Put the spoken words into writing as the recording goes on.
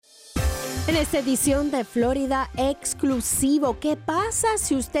En esta edición de Florida Exclusivo, ¿qué pasa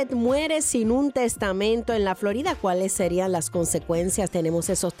si usted muere sin un testamento en la Florida? ¿Cuáles serían las consecuencias? Tenemos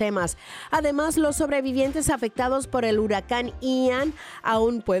esos temas. Además, los sobrevivientes afectados por el huracán Ian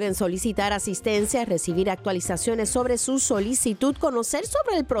aún pueden solicitar asistencia, recibir actualizaciones sobre su solicitud, conocer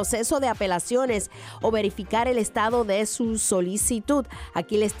sobre el proceso de apelaciones o verificar el estado de su solicitud.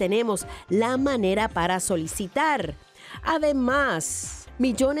 Aquí les tenemos la manera para solicitar. Además,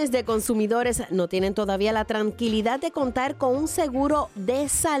 millones de consumidores no tienen todavía la tranquilidad de contar con un seguro de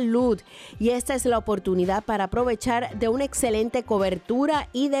salud y esta es la oportunidad para aprovechar de una excelente cobertura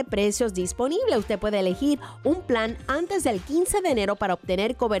y de precios disponibles. Usted puede elegir un plan antes del 15 de enero para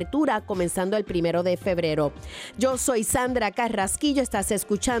obtener cobertura comenzando el 1 de febrero. Yo soy Sandra Carrasquillo, estás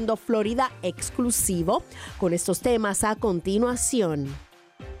escuchando Florida Exclusivo con estos temas a continuación.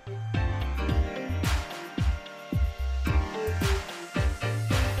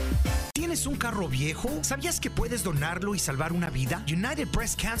 ¿Tienes un carro viejo? ¿Sabías que puedes donarlo y salvar una vida? United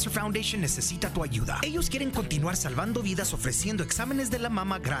Breast Cancer Foundation necesita tu ayuda. Ellos quieren continuar salvando vidas ofreciendo exámenes de la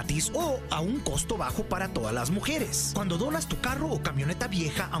mama gratis o a un costo bajo para todas las mujeres. Cuando donas tu carro o camioneta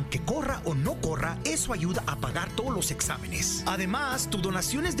vieja, aunque corra o no corra, eso ayuda a pagar todos los exámenes. Además, tu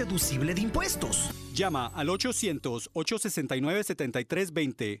donación es deducible de impuestos. Llama al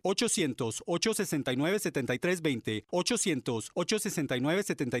 800-869-7320, 800-869-7320,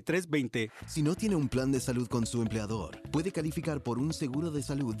 800-869-7320. Si no tiene un plan de salud con su empleador, puede calificar por un seguro de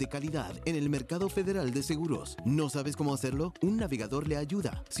salud de calidad en el Mercado Federal de Seguros. ¿No sabes cómo hacerlo? Un navegador le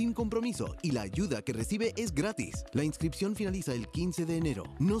ayuda, sin compromiso, y la ayuda que recibe es gratis. La inscripción finaliza el 15 de enero.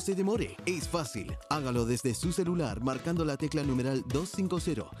 No se demore, es fácil. Hágalo desde su celular marcando la tecla numeral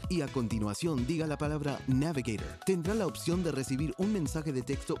 250 y a continuación diga la palabra Navigator. Tendrá la opción de recibir un mensaje de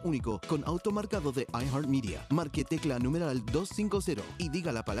texto único con automarcado de iHeartMedia. Marque tecla numeral 250 y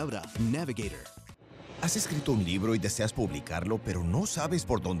diga la palabra Navigator. ¿Has escrito un libro y deseas publicarlo, pero no sabes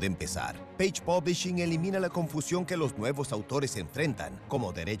por dónde empezar? Page Publishing elimina la confusión que los nuevos autores enfrentan,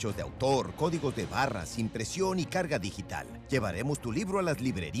 como derechos de autor, códigos de barras, impresión y carga digital. Llevaremos tu libro a las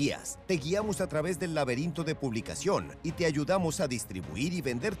librerías, te guiamos a través del laberinto de publicación y te ayudamos a distribuir y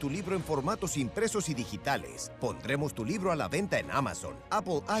vender tu libro en formatos impresos y digitales. Pondremos tu libro a la venta en Amazon,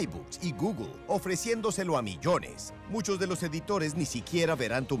 Apple iBooks y Google, ofreciéndoselo a millones. Muchos de los editores ni siquiera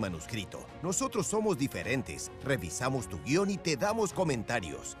verán tu manuscrito. Nosotros somos diferentes, revisamos tu guión y te damos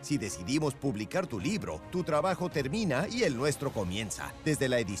comentarios. Si decidimos publicar tu libro, tu trabajo termina y el nuestro comienza. Desde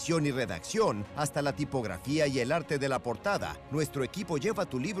la edición y redacción hasta la tipografía y el arte de la portada, nuestro equipo lleva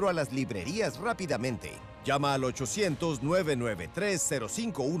tu libro a las librerías rápidamente. Llama al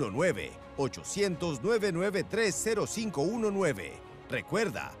 800-993-0519, 800-993-0519.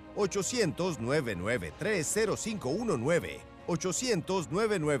 Recuerda, 800-993-0519,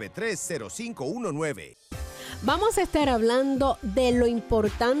 800-993-0519. Vamos a estar hablando de lo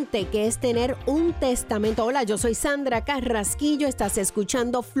importante que es tener un testamento. Hola, yo soy Sandra Carrasquillo, estás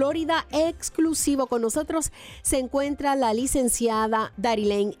escuchando Florida Exclusivo. Con nosotros se encuentra la licenciada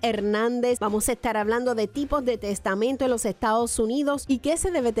Darilén Hernández. Vamos a estar hablando de tipos de testamento en los Estados Unidos y qué se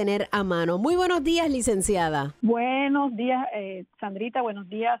debe tener a mano. Muy buenos días, licenciada. Buenos días, Sandrita. Buenos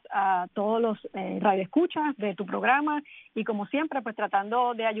días a todos los radioescuchas de tu programa y como siempre, pues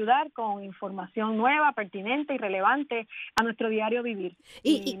tratando de ayudar con información nueva, pertinente y relevante a nuestro diario vivir.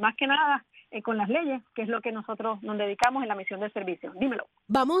 Y más que nada, con las leyes, que es lo que nosotros nos dedicamos en la misión de servicio. Dímelo.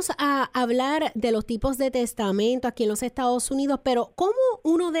 Vamos a hablar de los tipos de testamento aquí en los Estados Unidos, pero ¿cómo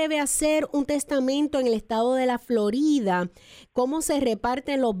uno debe hacer un testamento en el estado de la Florida? ¿Cómo se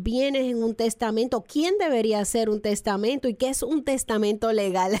reparten los bienes en un testamento? ¿Quién debería hacer un testamento? ¿Y qué es un testamento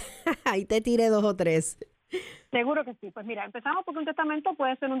legal? Ahí te tiré 2 o 3. Seguro que sí. Pues mira, empezamos porque un testamento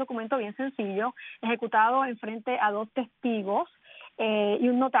puede ser un documento bien sencillo, ejecutado en frente a 2 testigos y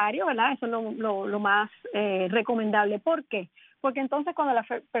un notario, ¿verdad? Eso es lo más recomendable. ¿Por qué? Porque entonces cuando la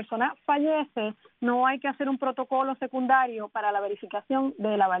persona fallece, no hay que hacer un protocolo secundario para la verificación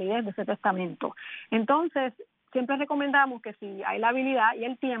de la validez de ese testamento. Entonces, siempre recomendamos que si hay la habilidad y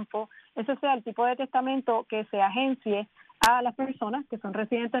el tiempo, ese sea el tipo de testamento que se agencie a las personas que son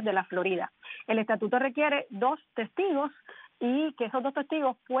residentes de la Florida. El estatuto requiere 2 testigos y que esos 2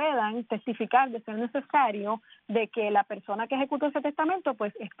 testigos puedan testificar de ser necesario de que la persona que ejecutó ese testamento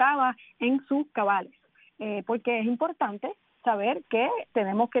pues estaba en sus cabales, porque es importante saber que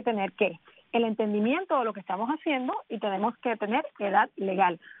tenemos que tener el entendimiento de lo que estamos haciendo y tenemos que tener edad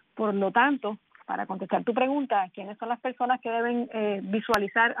legal. Por lo tanto, para contestar tu pregunta, ¿quiénes son las personas que deben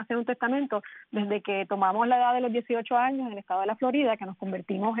visualizar hacer un testamento? Desde que tomamos la edad de los 18 años en el estado de la Florida, que nos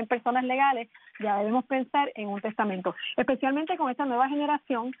convertimos en personas legales, ya debemos pensar en un testamento, especialmente con esta nueva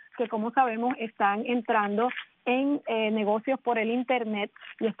generación que, como sabemos, están entrando en negocios por el Internet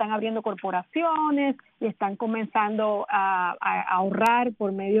y están abriendo corporaciones y están comenzando a ahorrar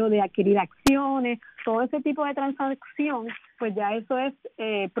por medio de adquirir acciones. Todo ese tipo de transacción, pues ya eso es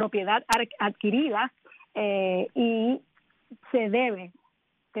propiedad adquirida y se debe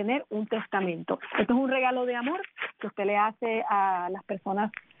tener un testamento. Esto es un regalo de amor que usted le hace a las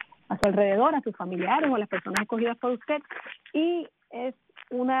personas a su alrededor, a sus familiares o a las personas escogidas por usted, y es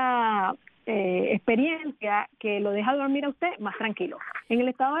una experiencia que lo deja dormir a usted más tranquilo. En el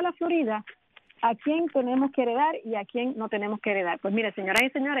estado de la Florida, ¿a quién tenemos que heredar y a quién no tenemos que heredar? Pues mire, señoras y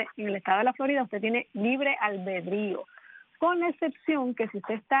señores, en el estado de la Florida usted tiene libre albedrío, con la excepción que si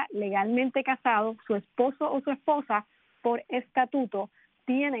usted está legalmente casado, su esposo o su esposa, por estatuto,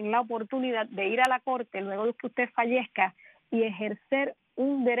 tienen la oportunidad de ir a la corte luego de que usted fallezca y ejercer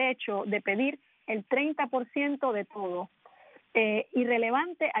un derecho de pedir el 30% de todo,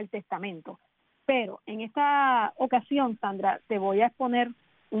 irrelevante al testamento. Pero en esta ocasión, Sandra, te voy a exponer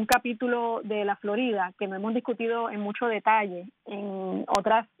un capítulo de la Florida que no hemos discutido en mucho detalle en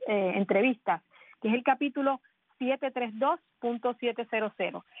otras entrevistas, que es el capítulo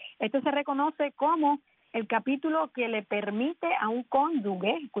 732.700. Esto se reconoce como el capítulo que le permite a un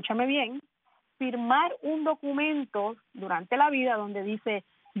cónyuge, escúchame bien, firmar un documento durante la vida donde dice: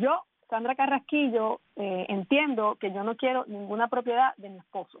 yo, Sandra Carrasquillo, entiendo que yo no quiero ninguna propiedad de mi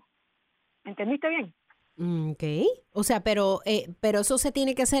esposo. ¿Entendiste bien? Okay. O sea, pero eso se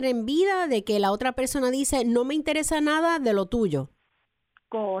tiene que hacer en vida, de que la otra persona dice: no me interesa nada de lo tuyo.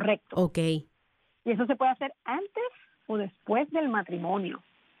 Correcto. Okay. Y eso se puede hacer antes o después del matrimonio.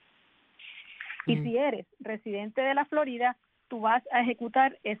 Y si eres residente de la Florida, tú vas a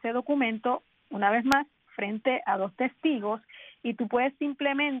ejecutar ese documento, una vez más, frente a 2 testigos, y tú puedes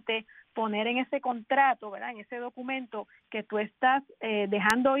simplemente poner en ese contrato, ¿verdad?, en ese documento, que tú estás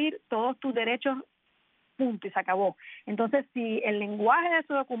dejando ir todos tus derechos, punto, y se acabó. Entonces, si el lenguaje de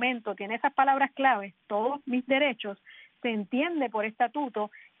su documento tiene esas palabras claves, todos mis derechos, se entiende por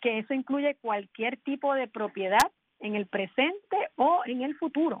estatuto que eso incluye cualquier tipo de propiedad en el presente o en el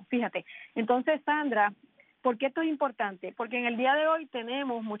futuro. Fíjate. Entonces, Sandra, ¿por qué esto es importante? Porque en el día de hoy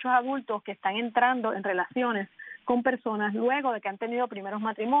tenemos muchos adultos que están entrando en relaciones con personas luego de que han tenido primeros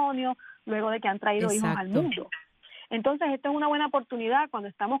matrimonios, luego de que han traído hijos al mundo. Entonces, esta es una buena oportunidad cuando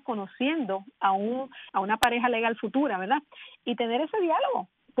estamos conociendo a una pareja legal futura, ¿verdad? Y tener ese diálogo,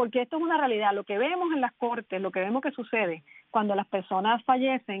 porque esto es una realidad. Lo que vemos en las cortes, lo que vemos que sucede cuando las personas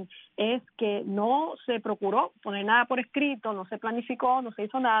fallecen es que no se procuró poner nada por escrito, no se planificó, no se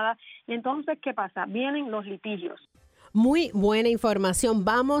hizo nada. Y entonces, ¿qué pasa? Vienen los litigios. Muy buena información.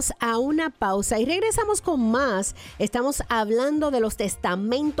 Vamos a una pausa y regresamos con más. Estamos hablando de los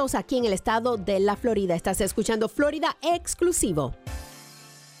testamentos aquí en el estado de la Florida. Estás escuchando Florida Exclusivo.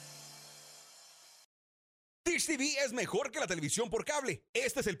 Dish TV es mejor que la televisión por cable.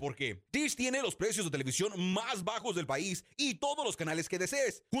 Este es el porqué. Dish tiene los precios de televisión más bajos del país y todos los canales que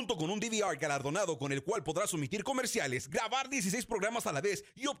desees, junto con un DVR galardonado con el cual podrás omitir comerciales, grabar 16 programas a la vez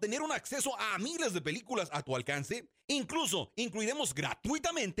y obtener un acceso a miles de películas a tu alcance. Incluso incluiremos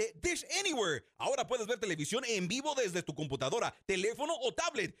gratuitamente Dish Anywhere. Ahora puedes ver televisión en vivo desde tu computadora, teléfono o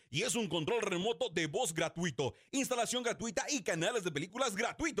tablet, y es un control remoto de voz gratuito, instalación gratuita y canales de películas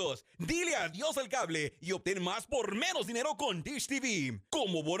gratuitos. Dile adiós al cable y obtén más por menos dinero con Dish TV.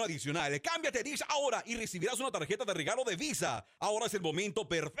 Como bono adicional, cámbiate a Dish ahora y recibirás una tarjeta de regalo de Visa. Ahora es el momento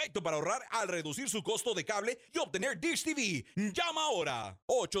perfecto para ahorrar al reducir su costo de cable y obtener Dish TV. Llama ahora.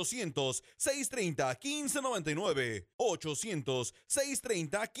 800-630-1599.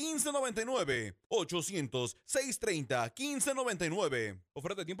 800-630-1599. 800-630-1599.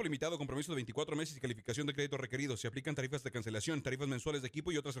 Oferta de tiempo limitado, compromiso de 24 meses y calificación de crédito requerido. Se aplican tarifas de cancelación, tarifas mensuales de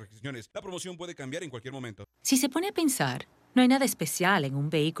equipo y otras restricciones. La promoción puede cambiar en cualquier momento. Si se pone a pensar, no hay nada especial en un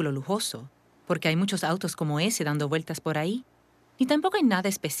vehículo lujoso, porque hay muchos autos como ese dando vueltas por ahí. Ni tampoco hay nada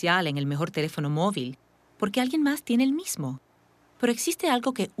especial en el mejor teléfono móvil, porque alguien más tiene el mismo. Pero existe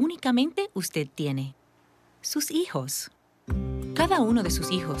algo que únicamente usted tiene: sus hijos. Cada uno de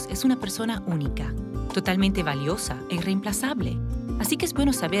sus hijos es una persona única, totalmente valiosa e irreemplazable. Así que es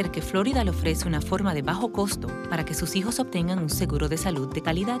bueno saber que Florida le ofrece una forma de bajo costo para que sus hijos obtengan un seguro de salud de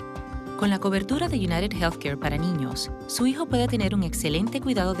calidad. Con la cobertura de United Healthcare para niños, su hijo puede tener un excelente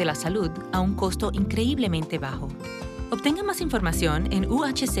cuidado de la salud a un costo increíblemente bajo. Obtenga más información en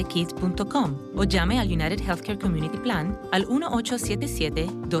uhckids.com o llame al United Healthcare Community Plan al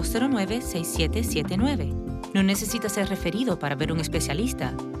 1-877-209-6779. No necesita ser referido para ver un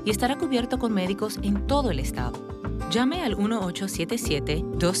especialista y estará cubierto con médicos en todo el estado. Llame al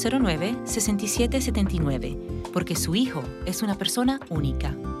 1-877-209-6779 porque su hijo es una persona única.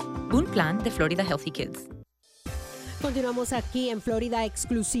 Un plan de Florida Healthy Kids. Continuamos aquí en Florida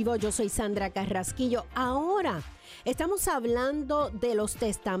Exclusivo. Yo soy Sandra Carrasquillo. Ahora estamos hablando de los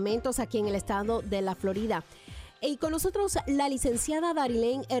testamentos aquí en el estado de la Florida. Y con nosotros la licenciada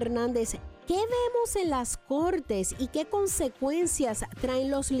Darilén Hernández. ¿Qué vemos en las cortes y qué consecuencias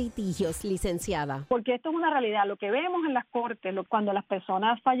traen los litigios, licenciada? Porque esto es una realidad. Lo que vemos en las cortes, cuando las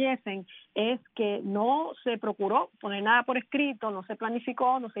personas fallecen, es que no se procuró poner nada por escrito, no se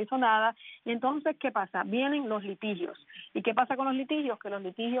planificó, no se hizo nada. Y entonces, ¿qué pasa? Vienen los litigios. ¿Y qué pasa con los litigios? Que los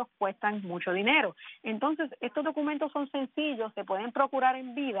litigios cuestan mucho dinero. Entonces, estos documentos son sencillos, se pueden procurar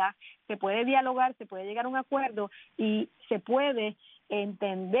en vida, se puede dialogar, se puede llegar a un acuerdo y se puede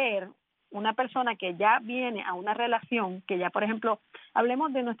entender una persona que ya viene a una relación, que ya, por ejemplo,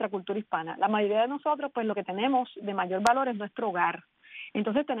 hablemos de nuestra cultura hispana. La mayoría de nosotros, pues lo que tenemos de mayor valor es nuestro hogar.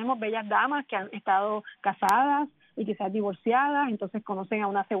 Entonces tenemos bellas damas que han estado casadas y quizás divorciadas, entonces conocen a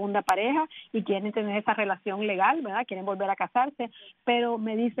una segunda pareja y quieren tener esa relación legal, ¿verdad? Quieren volver a casarse, pero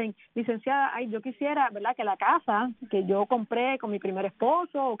me dicen, licenciada, yo quisiera, ¿verdad?, que la casa que yo compré con mi primer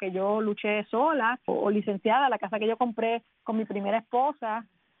esposo o que yo luché sola, o licenciada, la casa que yo compré con mi primera esposa,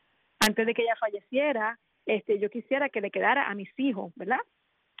 antes de que ella falleciera, yo quisiera que le quedara a mis hijos, ¿verdad?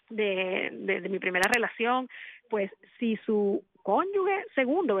 De mi primera relación. Pues si su cónyuge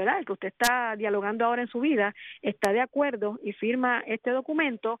segundo, ¿verdad?, el que usted está dialogando ahora en su vida, está de acuerdo y firma este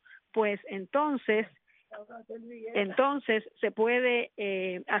documento, pues entonces se puede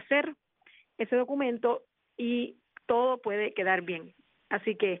hacer ese documento y todo puede quedar bien.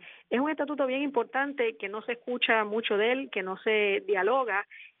 Así que es un estatuto bien importante que no se escucha mucho de él, que no se dialoga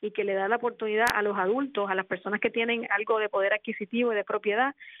y que le da la oportunidad a los adultos, a las personas que tienen algo de poder adquisitivo y de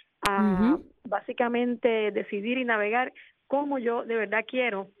propiedad, a básicamente decidir y navegar cómo yo de verdad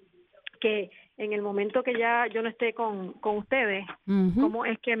quiero que en el momento que ya yo no esté con ustedes, cómo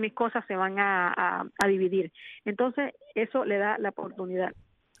es que mis cosas se van a dividir. Entonces, eso le da la oportunidad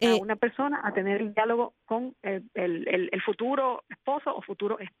a una persona a tener el diálogo con el futuro esposo o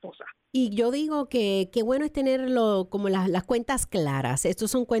futuro esposa. Y yo digo que bueno es tenerlo como las cuentas claras. Estos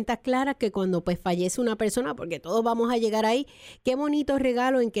son cuentas claras que cuando pues fallece una persona, porque todos vamos a llegar ahí, qué bonito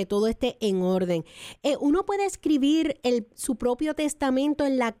regalo en que todo esté en orden. Uno puede escribir su propio testamento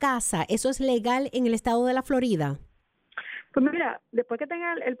en la casa. ¿Eso es legal en el estado de la Florida? Pues mira, después que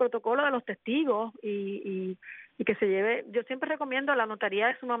tenga el protocolo de los testigos y que se lleve, yo siempre recomiendo, la notaría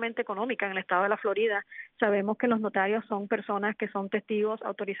es sumamente económica en el estado de la Florida. Sabemos que los notarios son personas que son testigos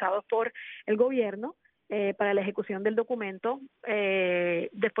autorizados por el gobierno para la ejecución del documento.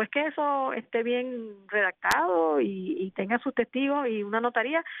 Después que eso esté bien redactado y tenga sus testigos y una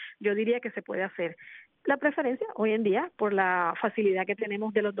notaría, yo diría que se puede hacer. La preferencia hoy en día, por la facilidad que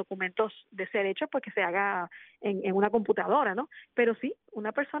tenemos de los documentos de ser hechos, pues que se haga en una computadora, ¿no? Pero sí,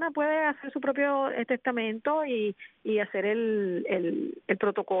 una persona puede hacer su propio testamento y hacer el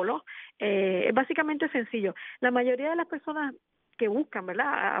protocolo. Es básicamente sencillo. La mayoría de las personas que buscan,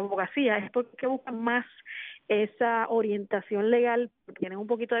 ¿verdad?, abogacía, es porque buscan más esa orientación legal, tienen un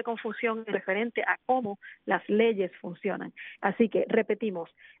poquito de confusión referente a cómo las leyes funcionan. Así que,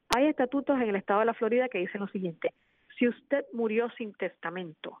 repetimos, hay estatutos en el estado de la Florida que dicen lo siguiente: si usted murió sin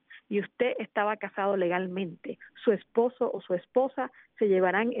testamento y usted estaba casado legalmente, su esposo o su esposa se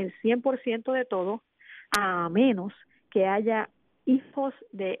llevarán el 100% de todo, a menos que haya hijos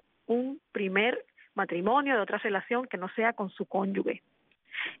de un primer matrimonio, de otra relación que no sea con su cónyuge.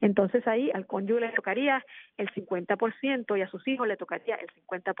 Entonces ahí al cónyuge le tocaría el 50% y a sus hijos le tocaría el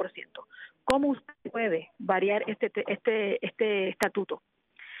 50%. ¿Cómo usted puede variar este estatuto?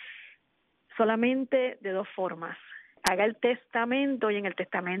 Solamente de dos formas. Haga el testamento y en el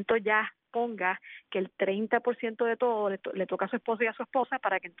testamento ya ponga que el 30% de todo le toca a su esposo y a su esposa,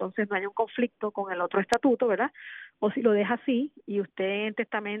 para que entonces no haya un conflicto con el otro estatuto, ¿verdad? O si lo deja así y usted en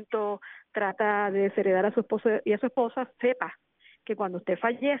testamento trata de desheredar a su esposo y a su esposa, sepa que cuando usted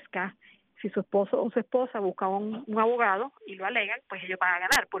fallezca, si su esposo o su esposa busca un abogado y lo alegan, pues ellos van a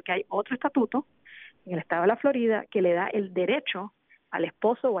ganar, porque hay otro estatuto en el estado de la Florida que le da el derecho al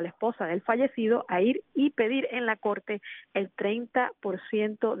esposo o a la esposa del fallecido a ir y pedir en la corte el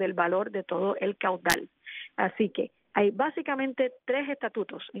 30% del valor de todo el caudal. Así que hay básicamente tres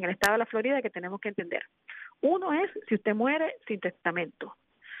estatutos en el estado de la Florida que tenemos que entender. Uno es si usted muere sin testamento.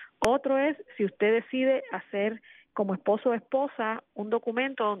 Otro es si usted decide hacer como esposo o esposa un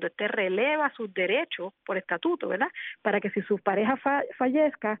documento donde usted releva sus derechos por estatuto, ¿verdad? Para que si su pareja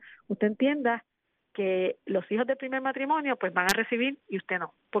fallezca, usted entienda que los hijos del primer matrimonio pues van a recibir y usted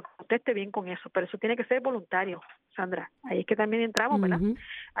no, porque usted esté bien con eso, pero eso tiene que ser voluntario, Sandra. Ahí es que también entramos, ¿verdad?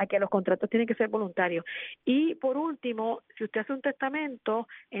 A que los contratos tienen que ser voluntarios. Y por último, si usted hace un testamento,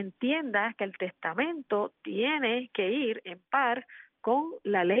 entienda que el testamento tiene que ir en par con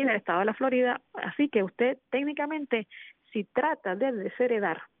la ley del estado de la Florida, así que usted técnicamente, si trata de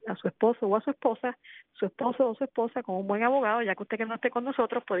desheredar a su esposo o a su esposa, su esposo o su esposa con un buen abogado, ya que usted que no esté con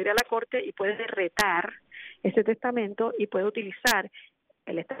nosotros, puede ir a la corte y puede retar ese testamento y puede utilizar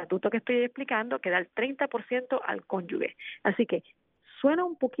el estatuto que estoy explicando, que da el 30% al cónyuge. Así que suena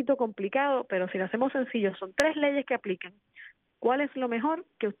un poquito complicado, pero si lo hacemos sencillo, son 3 leyes que aplican. ¿Cuál es lo mejor?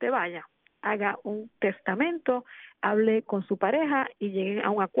 Que usted vaya, haga un testamento, hable con su pareja y lleguen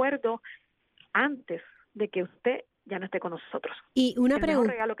a un acuerdo antes de que usted ya no esté con nosotros. Y una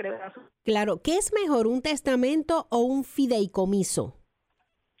pregunta, regalo que le da claro, ¿qué es mejor, un testamento o un fideicomiso?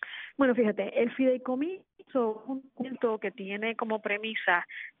 Bueno, fíjate, el fideicomiso es un punto que tiene como premisa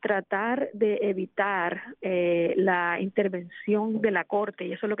tratar de evitar la intervención de la corte,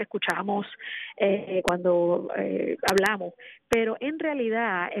 y eso es lo que escuchamos cuando hablamos, pero en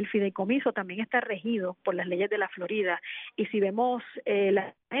realidad el fideicomiso también está regido por las leyes de la Florida, y si vemos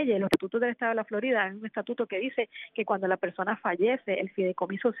las leyes, los estatutos del estado de la Florida, hay un estatuto que dice que cuando la persona fallece, el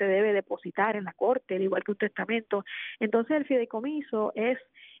fideicomiso se debe depositar en la corte, al igual que un testamento. Entonces el fideicomiso es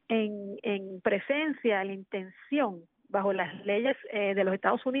en presencia, la intención bajo las leyes de los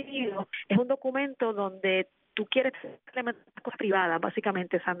Estados Unidos, es un documento donde tú quieres implementar cosas privadas,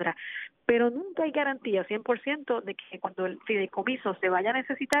 básicamente, Sandra, pero nunca hay garantía 100% de que cuando el fideicomiso se vaya a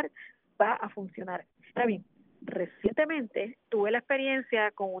necesitar, va a funcionar. Está bien. Recientemente tuve la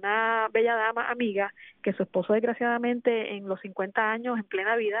experiencia con una bella dama amiga que su esposo desgraciadamente en los 50 años en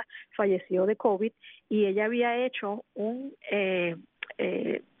plena vida falleció de COVID y ella había hecho un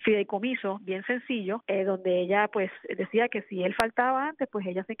fideicomiso bien sencillo donde ella pues decía que si él faltaba antes pues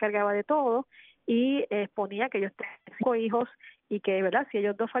ella se encargaba de todo y exponía que ellos tenían 5 hijos y que verdad si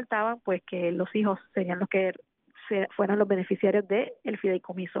ellos 2 faltaban pues que los hijos serían los que fueran los beneficiarios del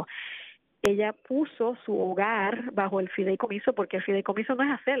fideicomiso. Ella puso su hogar bajo el fideicomiso porque el fideicomiso no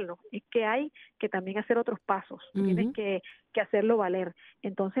es hacerlo, es que hay que también hacer otros pasos, tienes que hacerlo valer.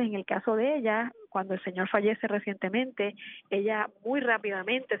 Entonces, en el caso de ella, cuando el señor fallece recientemente, ella muy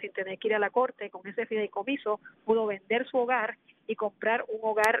rápidamente, sin tener que ir a la corte, con ese fideicomiso, pudo vender su hogar y comprar un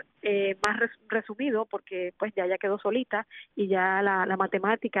hogar más resumido porque pues ya quedó solita y ya la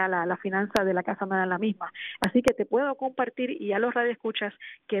matemática, la finanza de la casa no era la misma. Así que te puedo compartir y a los radioescuchas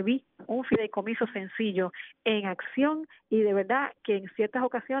que vi un fideicomiso sencillo en acción y de verdad que en ciertas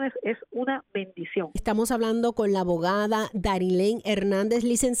ocasiones es una bendición. Estamos hablando con la abogada Darilén Hernández.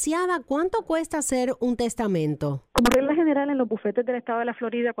 Licenciada, ¿cuánto cuesta hacer un testamento? Como regla general, en los bufetes del estado de la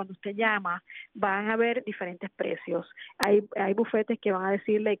Florida, cuando usted llama, van a haber diferentes precios. Hay bufetes que van a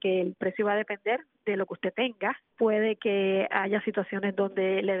decirle que el precio va a depender de lo que usted tenga. Puede que haya situaciones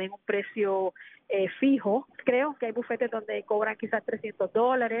donde le den un precio fijo. Creo que hay bufetes donde cobran quizás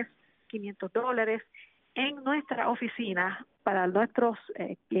 $300, $500. En nuestra oficina, para nuestros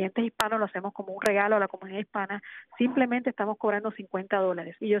clientes hispanos, lo hacemos como un regalo a la comunidad hispana, simplemente estamos cobrando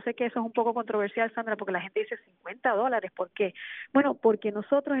 $50. Y yo sé que eso es un poco controversial, Sandra, porque la gente dice $50, ¿por qué? Bueno, porque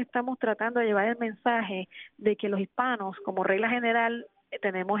nosotros estamos tratando de llevar el mensaje de que los hispanos, como regla general,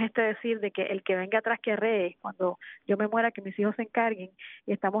 tenemos decir de que el que venga atrás que arree, cuando yo me muera que mis hijos se encarguen,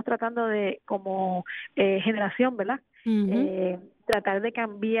 y estamos tratando de, como generación, ¿verdad? Tratar de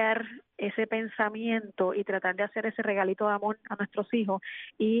cambiar ese pensamiento y tratar de hacer ese regalito de amor a nuestros hijos.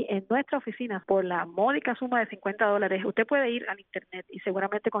 Y en nuestra oficina, por la módica suma de $50, usted puede ir al internet y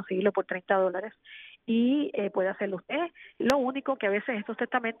seguramente conseguirlo por $30 y puede hacerlo usted. Lo único que a veces estos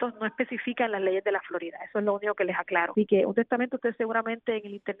testamentos no especifican las leyes de la Florida, eso es lo único que les aclaro. Y que un testamento usted seguramente en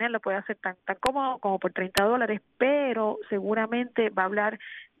el internet lo puede hacer tan cómodo como por $30, pero seguramente va a hablar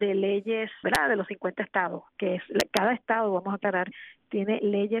de leyes, ¿verdad?, de los 50 estados, que es cada estado, vamos a aclarar, tiene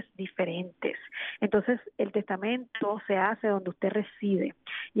leyes diferentes. Entonces, el testamento se hace donde usted reside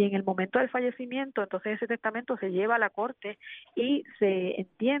y en el momento del fallecimiento, entonces ese testamento se lleva a la corte y se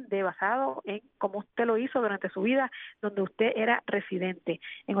entiende basado en cómo usted lo hizo durante su vida, donde usted era residente.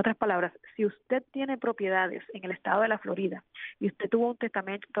 En otras palabras, si usted tiene propiedades en el estado de la Florida y usted tuvo un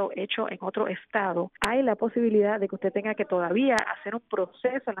testamento hecho en otro estado, hay la posibilidad de que usted tenga que todavía hacer un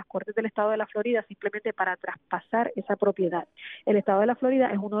proceso en las cortes del estado de la Florida simplemente para traspasar esa propiedad. El estado de la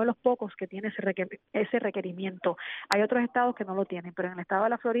Florida es uno de los pocos pocos que tienen ese requerimiento. Hay otros estados que no lo tienen, pero en el estado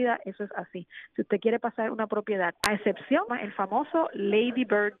de la Florida eso es así. Si usted quiere pasar una propiedad, a excepción el famoso Lady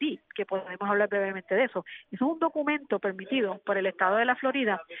Bird Deed, que podemos hablar brevemente de eso. Eso es un documento permitido por el estado de la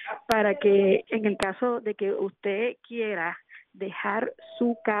Florida para que en el caso de que usted quiera dejar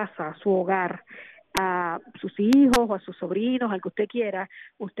su casa, su hogar, a sus hijos o a sus sobrinos, al que usted quiera,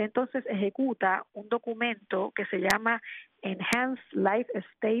 usted entonces ejecuta un documento que se llama Enhanced Life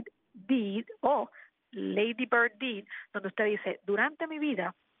Estate Deed o Lady Bird Deed, donde usted dice, durante mi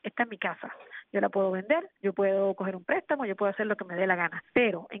vida, esta es mi casa, yo la puedo vender, yo puedo coger un préstamo, yo puedo hacer lo que me dé la gana,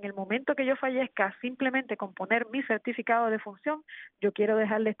 pero en el momento que yo fallezca, simplemente con poner mi certificado de defunción, yo quiero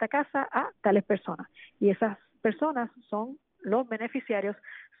dejarle esta casa a tales personas, y esas personas son los beneficiarios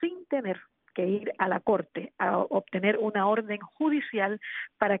sin tener que ir a la corte a obtener una orden judicial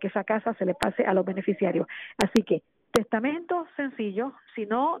para que esa casa se le pase a los beneficiarios. Así que testamento sencillo, si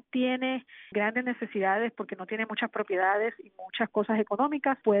no tiene grandes necesidades porque no tiene muchas propiedades y muchas cosas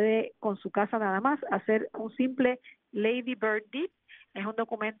económicas, puede con su casa nada más hacer un simple Lady Bird Deed. Es un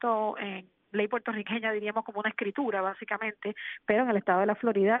documento en ley puertorriqueña, diríamos como una escritura básicamente, pero en el estado de la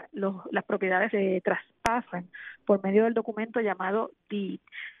Florida las propiedades se traspasan por medio del documento llamado deed.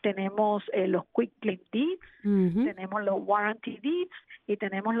 Tenemos los quick claim deeds, tenemos los warranty deeds y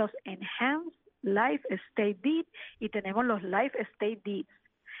tenemos los enhanced life estate deed y tenemos los life estate deeds.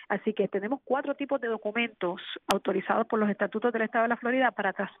 Así que tenemos 4 tipos de documentos autorizados por los estatutos del estado de la Florida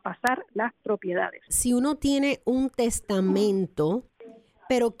para traspasar las propiedades. Si uno tiene un testamento,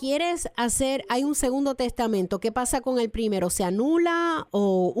 pero hay un segundo testamento, ¿qué pasa con el primero? ¿Se anula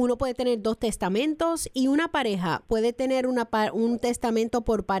o uno puede tener 2 testamentos? ¿Y una pareja puede tener un testamento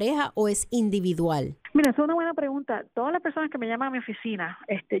por pareja o es individual? Mira, esa es una buena pregunta. Todas las personas que me llaman a mi oficina,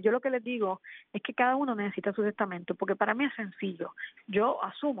 yo lo que les digo es que cada uno necesita su testamento, porque para mí es sencillo. Yo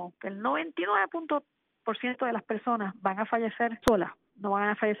asumo que el 99% de las personas van a fallecer solas, no van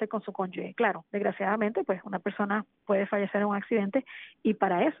a fallecer con su cónyuge. Claro, desgraciadamente, pues una persona puede fallecer en un accidente y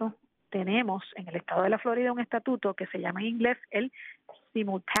para eso tenemos en el estado de la Florida un estatuto que se llama en inglés el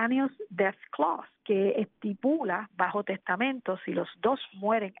Simultaneous Death Clause, que estipula bajo testamento si los dos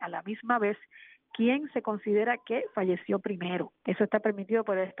mueren a la misma vez, quién se considera que falleció primero. Eso está permitido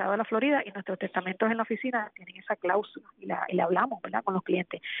por el estado de la Florida y nuestros testamentos en la oficina tienen esa cláusula y la hablamos, ¿verdad?, con los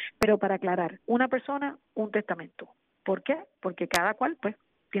clientes. Pero para aclarar, una persona, un testamento. ¿Por qué? Porque cada cual, pues,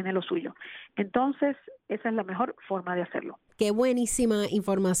 tiene lo suyo. Entonces, esa es la mejor forma de hacerlo. Qué buenísima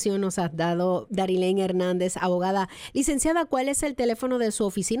información nos has dado, Darilene Hernández, abogada. Licenciada, ¿cuál es el teléfono de su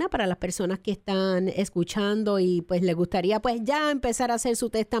oficina para las personas que están escuchando y pues les gustaría pues ya empezar a hacer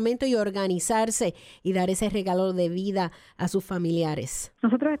su testamento y organizarse y dar ese regalo de vida a sus familiares?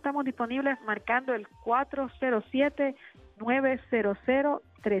 Nosotros estamos disponibles marcando el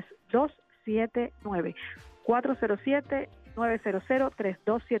 407-900-3279.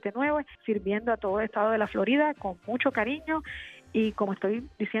 407-900-3279, sirviendo a todo el estado de la Florida con mucho cariño y como estoy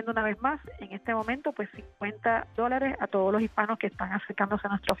diciendo una vez más, en este momento pues $50 a todos los hispanos que están acercándose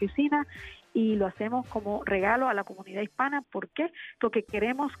a nuestra oficina y lo hacemos como regalo a la comunidad hispana. ¿Por qué? Porque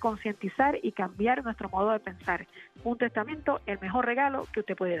queremos concientizar y cambiar nuestro modo de pensar. Un testamento, el mejor regalo que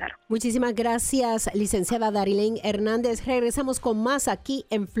usted puede dar. Muchísimas gracias, licenciada Darilene Hernández. Regresamos con más aquí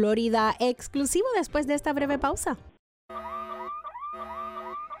en Florida Exclusivo después de esta breve pausa.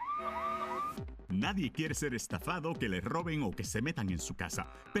 Nadie quiere ser estafado, que le roben o que se metan en su casa,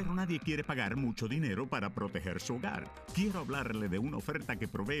 pero nadie quiere pagar mucho dinero para proteger su hogar. Quiero hablarle de una oferta que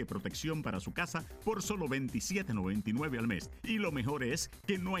provee protección para su casa por solo $27.99 al mes. Y lo mejor es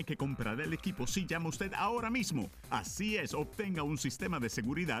que no hay que comprar el equipo si llama usted ahora mismo. Así es, obtenga un sistema de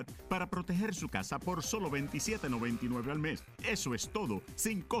seguridad para proteger su casa por solo $27.99 al mes. Eso es todo,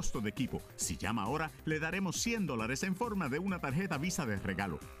 sin costo de equipo. Si llama ahora, le daremos $100 en forma de una tarjeta Visa de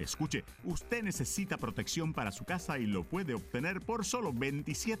regalo. Escuche, usted necesita protección para su casa y lo puede obtener por solo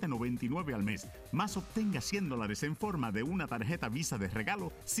 $27.99 al mes. Más obtenga $100 en forma de una tarjeta Visa de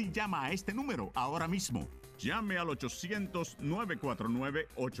regalo si llama a este número ahora mismo. Llame al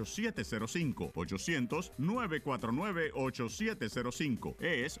 800-949-8705. 800-949-8705.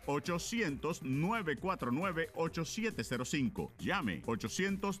 Es 800-949-8705. Llame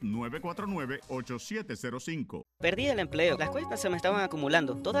 800-949-8705. Perdí el empleo. Las cuentas se me estaban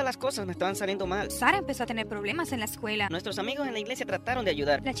acumulando. Todas las cosas me estaban saliendo mal. Sara empezó a tener problemas en la escuela. Nuestros amigos en la iglesia trataron de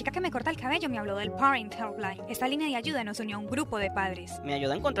ayudar. La chica que me corta el cabello me habló del Parent Helpline. Esta línea de ayuda nos unió a un grupo de padres. Me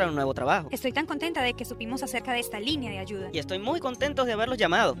ayudó a encontrar un nuevo trabajo. Estoy tan contenta de que supimos hacer acerca de esta línea de ayuda. Y estoy muy contento de haberlos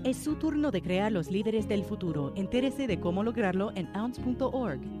llamado. Es su turno de crear los líderes del futuro. Entérese de cómo lograrlo en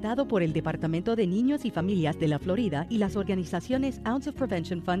ounce.org, dado por el Departamento de Niños y Familias de la Florida y las organizaciones Ounce of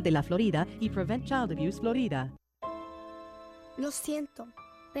Prevention Fund de la Florida y Prevent Child Abuse Florida. Lo siento.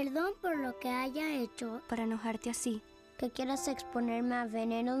 Perdón por lo que haya hecho para enojarte así. Que quieras exponerme a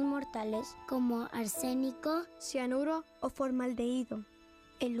venenos mortales como arsénico, cianuro o formaldehído.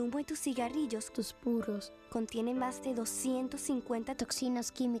 El humo de tus cigarrillos, tus puros, contiene más de 250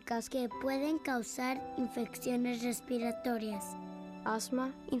 toxinas químicas que pueden causar infecciones respiratorias,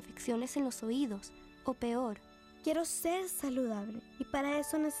 asma, infecciones en los oídos o peor. Quiero ser saludable y para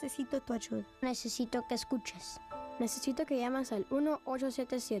eso necesito tu ayuda. Necesito que escuches. Necesito que llames al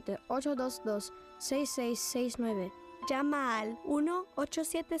 1-877-822-6669. Llama al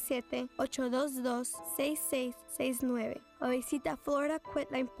 1-877-822-6669 o visita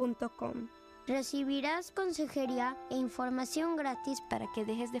floridaquitline.com. Recibirás consejería e información gratis para que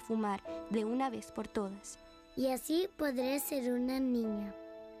dejes de fumar de una vez por todas. Y así podré ser una niña.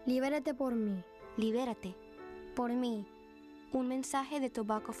 Libérate por mí. Libérate. Por mí. Un mensaje de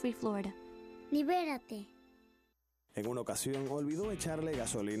Tobacco Free Florida. Libérate. En una ocasión olvidó echarle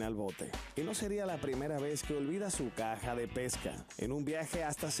gasolina al bote. Y no sería la primera vez que olvida su caja de pesca. En un viaje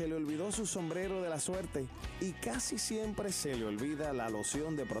hasta se le olvidó su sombrero de la suerte. Y casi siempre se le olvida la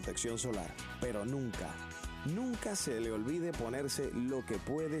loción de protección solar. Pero nunca se le olvide ponerse lo que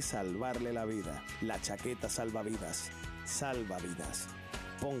puede salvarle la vida. La chaqueta salvavidas. Salvavidas.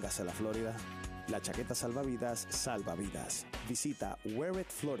 Póngasela, Florida. La chaqueta salvavidas, salvavidas. Visita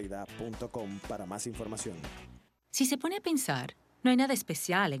wearitflorida.com para más información. Si se pone a pensar, no hay nada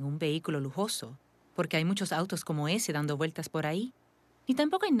especial en un vehículo lujoso, porque hay muchos autos como ese dando vueltas por ahí. Ni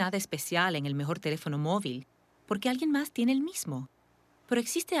tampoco hay nada especial en el mejor teléfono móvil, porque alguien más tiene el mismo. Pero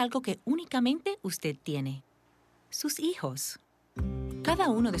existe algo que únicamente usted tiene: sus hijos. Cada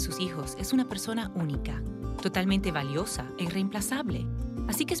uno de sus hijos es una persona única, totalmente valiosa e irreemplazable.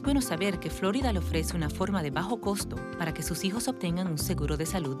 Así que es bueno saber que Florida le ofrece una forma de bajo costo para que sus hijos obtengan un seguro de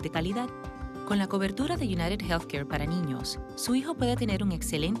salud de calidad. Con la cobertura de United Healthcare para niños, su hijo puede tener un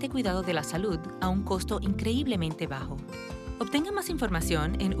excelente cuidado de la salud a un costo increíblemente bajo. Obtenga más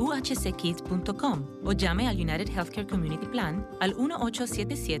información en uhckids.com o llame al United Healthcare Community Plan al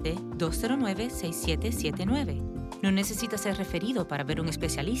 1-877-209-6779. No necesita ser referido para ver un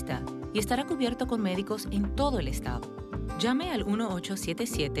especialista y estará cubierto con médicos en todo el estado. Llame al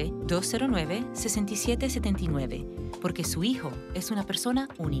 1-877-209-6779 porque su hijo es una persona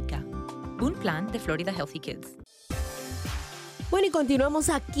única. Un plan de Florida Healthy Kids. Bueno, y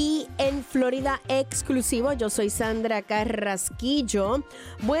continuamos aquí en Florida Exclusivo. Yo soy Sandra Carrasquillo.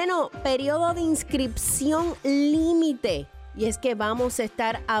 Bueno, periodo de inscripción límite. Y es que vamos a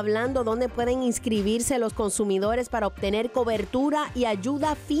estar hablando dónde pueden inscribirse los consumidores para obtener cobertura y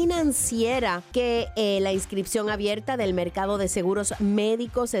ayuda financiera. Que la inscripción abierta del mercado de seguros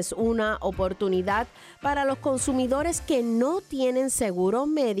médicos es una oportunidad para los consumidores que no tienen seguro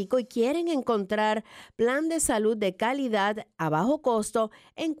médico y quieren encontrar plan de salud de calidad a bajo costo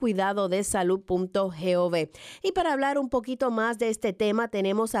en cuidadodesalud.gov. Y para hablar un poquito más de este tema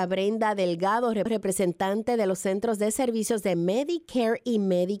tenemos a Brenda Delgado, representante de los Centros de Servicios de Medicare y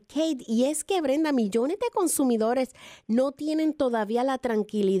Medicaid. Y es que, Brenda, millones de consumidores no tienen todavía la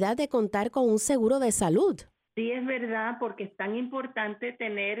tranquilidad de contar con un seguro de salud. Sí, es verdad, porque es tan importante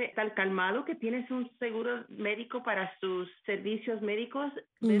estar calmado que tienes un seguro médico para sus servicios médicos,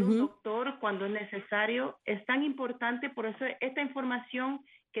 ver un doctor cuando es necesario. Es tan importante, por eso esta información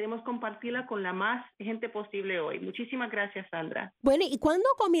queremos compartirla con la más gente posible hoy. Muchísimas gracias, Sandra. Bueno, ¿y cuándo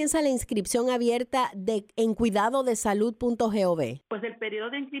comienza la inscripción abierta en cuidadodesalud.gov? Pues el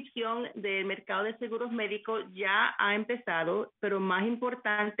periodo de inscripción del mercado de seguros médicos ya ha empezado, pero más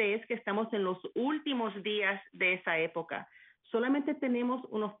importante es que estamos en los últimos días de esa época. Solamente tenemos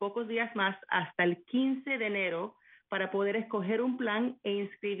unos pocos días más hasta el 15 de enero para poder escoger un plan e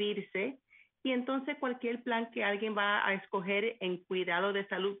inscribirse. Y entonces cualquier plan que alguien va a escoger en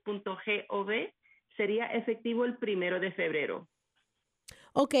cuidadodesalud.gov sería efectivo el 1 de febrero.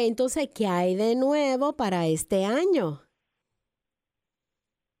 Ok, entonces, ¿qué hay de nuevo para este año?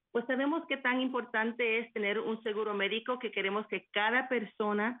 Pues sabemos que tan importante es tener un seguro médico, que queremos que cada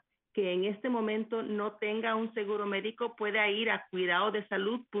persona que en este momento no tenga un seguro médico pueda ir a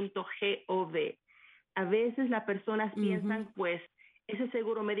cuidadodesalud.gov. A veces las personas piensan, pues, ese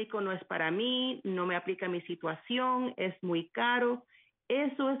seguro médico no es para mí, no me aplica a mi situación, es muy caro.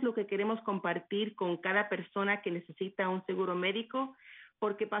 Eso es lo que queremos compartir con cada persona que necesita un seguro médico,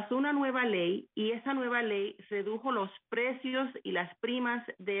 porque pasó una nueva ley y esa nueva ley redujo los precios y las primas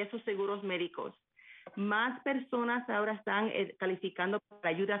de esos seguros médicos. Más personas ahora están calificando para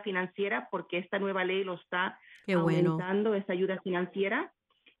ayuda financiera porque esta nueva ley lo está Qué bueno. aumentando, esa ayuda financiera.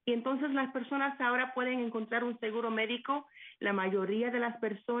 Y entonces las personas ahora pueden encontrar un seguro médico, la mayoría de las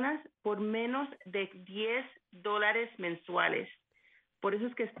personas, por menos de $10 mensuales. Por eso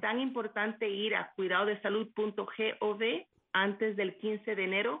es que es tan importante ir a cuidadodesalud.gov antes del 15 de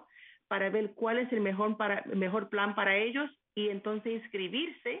enero para ver cuál es el mejor plan para ellos y entonces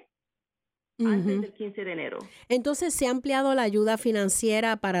inscribirse antes del 15 de enero. Entonces, se ha ampliado la ayuda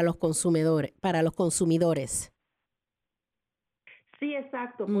financiera para los consumidores, Sí,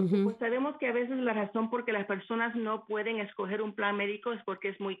 exacto, porque pues sabemos que a veces la razón por que las personas no pueden escoger un plan médico es porque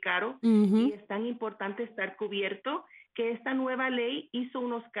es muy caro y es tan importante estar cubierto que esta nueva ley hizo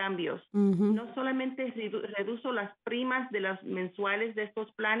unos cambios. No solamente redujo las primas de las mensuales de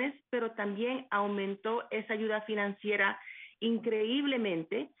estos planes, pero también aumentó esa ayuda financiera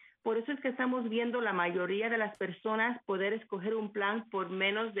increíblemente. Por eso es que estamos viendo la mayoría de las personas poder escoger un plan por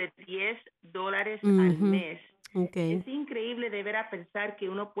menos de $10 al mes. Okay. Es increíble de ver a pensar que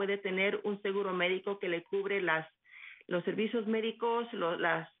uno puede tener un seguro médico que le cubre los servicios médicos,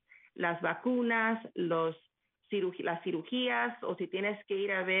 las vacunas, las cirugías, o si tienes que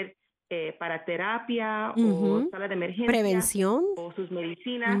ir a ver para terapia o sala de emergencia. Prevención. O sus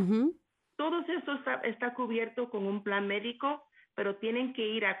medicinas. Todo eso está cubierto con un plan médico, pero tienen que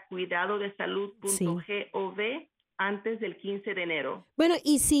ir a cuidadodesalud.gov antes del 15 de enero. Bueno,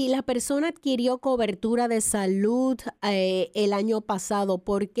 y si la persona adquirió cobertura de salud el año pasado,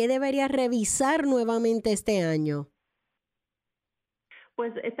 ¿por qué debería revisar nuevamente este año?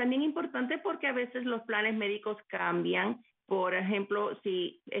 Pues es también importante porque a veces los planes médicos cambian. Por ejemplo,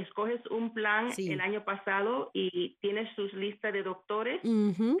 si escoges un plan el año pasado y tienes sus listas de doctores,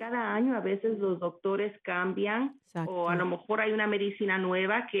 cada año a veces los doctores cambian. Exacto. O a lo mejor hay una medicina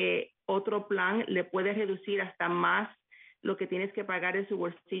nueva que otro plan le puede reducir hasta más lo que tienes que pagar en su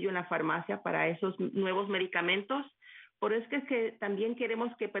bolsillo en la farmacia para esos nuevos medicamentos. Por eso es que también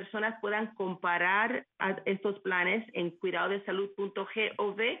queremos que personas puedan comparar estos planes en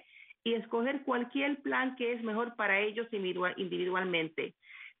cuidadodesalud.gov y escoger cualquier plan que es mejor para ellos individualmente.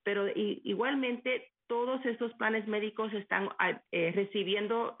 Pero igualmente todos estos planes médicos están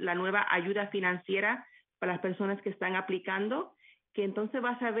recibiendo la nueva ayuda financiera para las personas que están aplicando, que entonces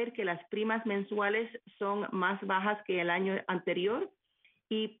vas a ver que las primas mensuales son más bajas que el año anterior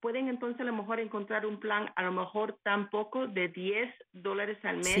y pueden entonces a lo mejor encontrar un plan a lo mejor tan poco de $10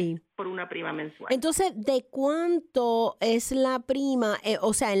 al mes por una prima mensual. Entonces, ¿de cuánto es la prima?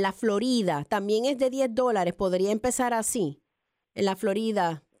 O sea, en la Florida también es de $10. ¿Podría empezar así? En la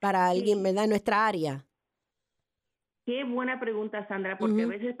Florida, para alguien, ¿verdad? En nuestra área. Qué buena pregunta, Sandra, porque a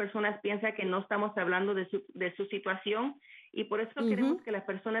veces personas piensan que no estamos hablando de su situación y por eso queremos que las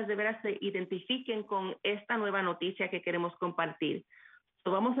personas de veras se identifiquen con esta nueva noticia que queremos compartir.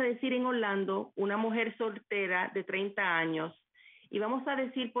 Vamos a decir en Orlando, una mujer soltera de 30 años y vamos a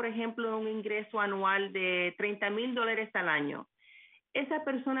decir, por ejemplo, un ingreso anual de $30,000 al año. Esa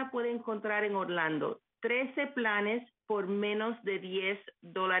persona puede encontrar en Orlando 13 planes por menos de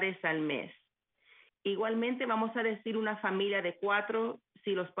 $10 al mes. Igualmente vamos a decir una familia de 4,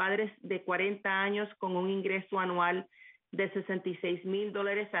 si los padres de 40 años con un ingreso anual de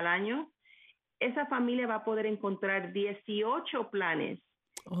 $66,000 al año, esa familia va a poder encontrar 18 planes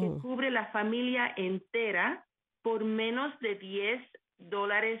que cubre la familia entera por menos de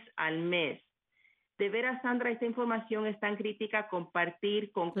 $10 al mes. De veras, Sandra, esta información es tan crítica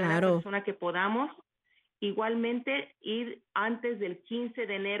compartir con cada persona que podamos. Igualmente, ir antes del 15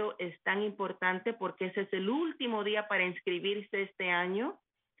 de enero es tan importante porque ese es el último día para inscribirse este año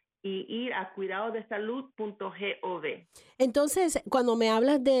y ir a cuidadodesalud.gov. Entonces, cuando me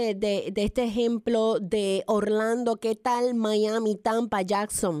hablas de este ejemplo de Orlando, ¿qué tal Miami, Tampa,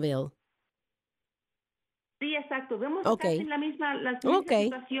 Jacksonville? Sí, exacto. Vemos casi la misma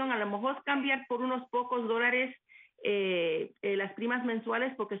situación. A lo mejor cambiar por unos pocos dólares las primas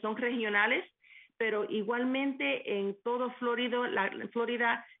mensuales porque son regionales, pero igualmente en todo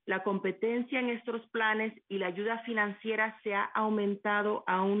Florida, la competencia en estos planes y la ayuda financiera se ha aumentado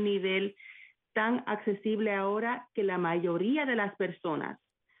a un nivel tan accesible ahora que la mayoría de las personas,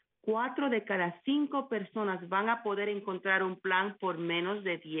 4 de cada 5 personas van a poder encontrar un plan por menos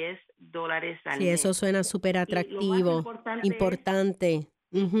de $10 al mes. Sí, eso suena súper atractivo, importante.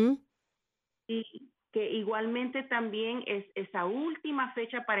 Y que igualmente también es esa última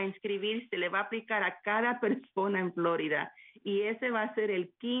fecha para inscribirse, le va a aplicar a cada persona en Florida. Y ese va a ser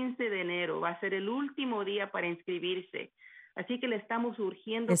el 15 de enero, va a ser el último día para inscribirse. Así que le estamos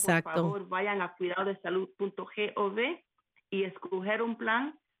urgiendo, por favor, vayan a cuidadodesalud.gov y escoger un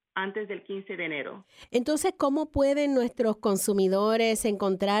plan antes del 15 de enero. Entonces, ¿cómo pueden nuestros consumidores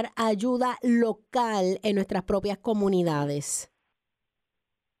encontrar ayuda local en nuestras propias comunidades?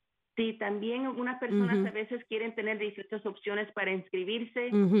 Sí, también algunas personas a veces quieren tener diferentes opciones para inscribirse.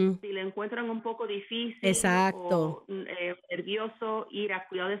 Si lo encuentran un poco difícil Exacto. o nervioso, ir a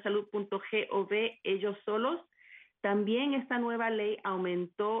cuidadodesalud.gov ellos solos. También esta nueva ley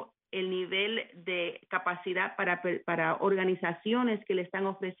aumentó el nivel de capacidad para organizaciones que le están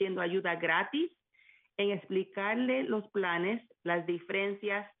ofreciendo ayuda gratis en explicarle los planes, las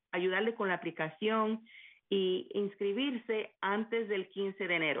diferencias, ayudarle con la aplicación y inscribirse antes del 15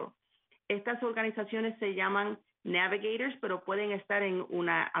 de enero. Estas organizaciones se llaman Navigators, pero pueden estar en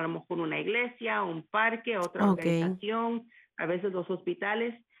a lo mejor una iglesia, un parque, otra organización, a veces los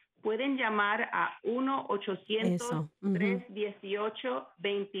hospitales. Pueden llamar a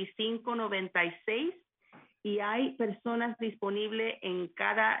 1-800-318-2596 y hay personas disponibles en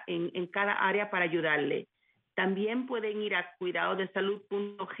cada área para ayudarle. También pueden ir a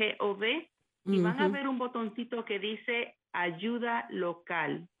cuidadodesalud.gov y van a ver un botoncito que dice ayuda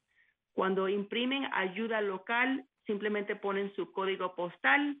local. Cuando imprimen ayuda local, simplemente ponen su código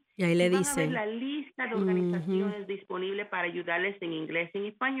postal y ahí le van dice a ver la lista de organizaciones disponibles para ayudarles en inglés y en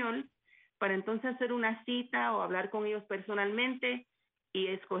español, para entonces hacer una cita o hablar con ellos personalmente y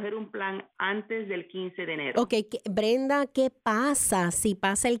escoger un plan antes del 15 de enero. Ok, Brenda, ¿qué pasa si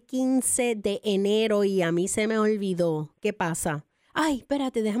pasa el 15 de enero y a mí se me olvidó? ¿Qué pasa? Ay,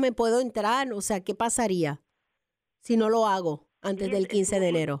 espérate, ¿puedo entrar? O sea, ¿qué pasaría si no lo hago antes del 15 de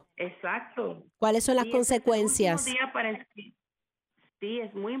enero? Exacto. ¿Cuáles son las consecuencias? Es el último día para sí,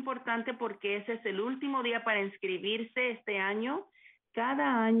 es muy importante porque ese es el último día para inscribirse este año.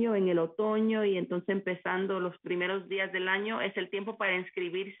 Cada año en el otoño y entonces empezando los primeros días del año es el tiempo para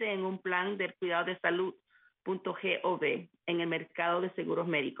inscribirse en un plan del cuidado de salud.gov en el mercado de seguros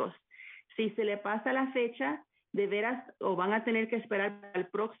médicos. Si se le pasa la fecha, de veras o van a tener que esperar al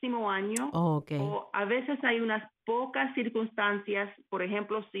próximo año o a veces hay unas pocas circunstancias, por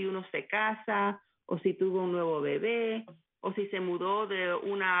ejemplo, si uno se casa o si tuvo un nuevo bebé o si se mudó de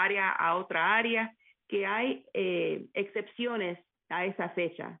una área a otra área, que hay excepciones a esa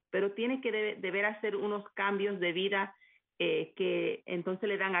fecha, pero tiene que deber hacer unos cambios de vida que entonces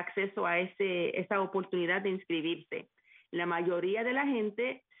le dan acceso a esa oportunidad de inscribirse. La mayoría de la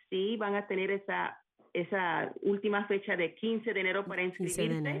gente sí van a tener esa última fecha de 15 de enero para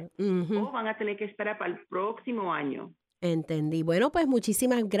inscribirse o van a tener que esperar para el próximo año. Entendí. Bueno, pues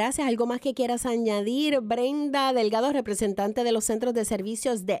muchísimas gracias. ¿Algo más que quieras añadir? Brenda Delgado, representante de los Centros de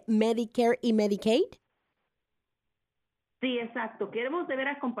Servicios de Medicare y Medicaid. Sí, exacto. Queremos de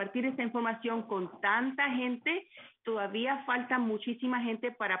veras compartir esta información con tanta gente. Todavía falta muchísima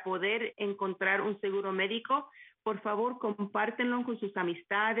gente para poder encontrar un seguro médico. Por favor, compártenlo con sus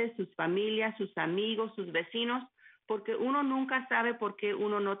amistades, sus familias, sus amigos, sus vecinos, porque uno nunca sabe por qué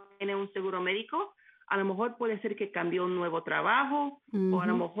uno no tiene un seguro médico. A lo mejor puede ser que cambió un nuevo trabajo o a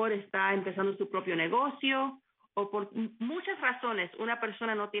lo mejor está empezando su propio negocio o por muchas razones una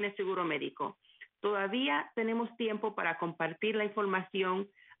persona no tiene seguro médico. Todavía tenemos tiempo para compartir la información.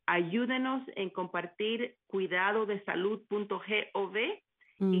 Ayúdenos en compartir cuidadodesalud.gov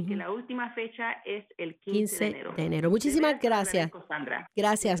y que la última fecha es el 15 de enero. Muchísimas gracias.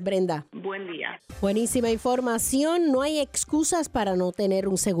 Gracias, Brenda. Buen día. Buenísima información. No hay excusas para no tener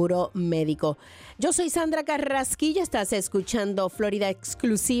un seguro médico. Yo soy Sandra Carrasquilla. Estás escuchando Florida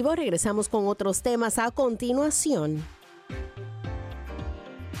Exclusivo. Regresamos con otros temas a continuación.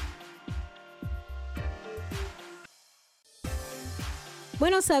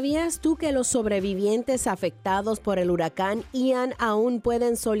 Bueno, ¿sabías tú que los sobrevivientes afectados por el huracán Ian aún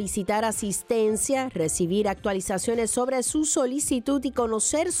pueden solicitar asistencia, recibir actualizaciones sobre su solicitud y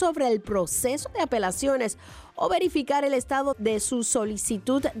conocer sobre el proceso de apelaciones o verificar el estado de su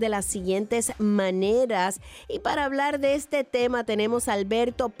solicitud de las siguientes maneras? Y para hablar de este tema tenemos a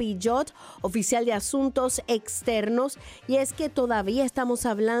Alberto Pillot, oficial de Asuntos Externos, y es que todavía estamos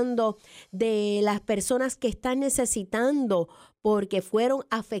hablando de las personas que están necesitando porque fueron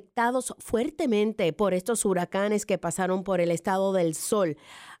afectados fuertemente por estos huracanes que pasaron por el estado del Sol.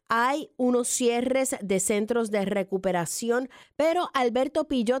 Hay unos cierres de centros de recuperación, pero Alberto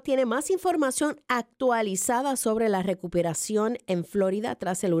Pillot tiene más información actualizada sobre la recuperación en Florida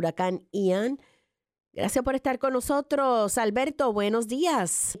tras el huracán Ian. Gracias por estar con nosotros, Alberto. Buenos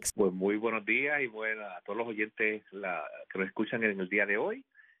días. Pues muy buenos días y a todos los oyentes que nos escuchan en el día de hoy.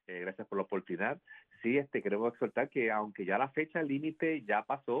 Gracias por la oportunidad. Sí, queremos exhortar que aunque ya la fecha límite ya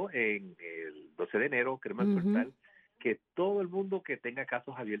pasó en el 12 de enero, queremos exhortar que todo el mundo que tenga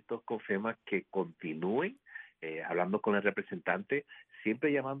casos abiertos con FEMA que continúen hablando con el representante,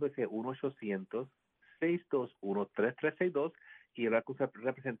 siempre llamando ese 1-800-621-3362 y hablar con su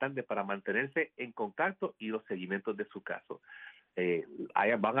representante para mantenerse en contacto y los seguimientos de su caso.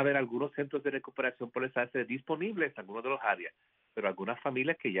 Van a haber algunos centros de recuperación por desastre disponibles en algunos de los áreas, pero algunas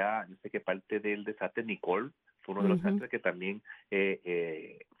familias que ya, yo sé que parte del desastre Nicole fue uno de los desastres que también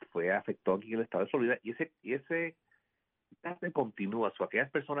afectó aquí en el estado de Florida, y ese desastre continúa. Aquellas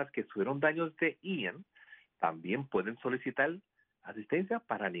personas que sufrieron daños de Ian también pueden solicitar asistencia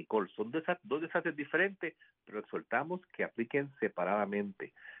para Nicole. Son dos desastres diferentes, pero exhortamos que apliquen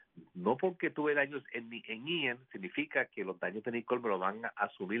separadamente. No porque tuve daños en Ian significa que los daños de Nicole me lo van a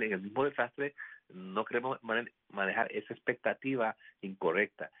asumir en el mismo desastre. No queremos manejar esa expectativa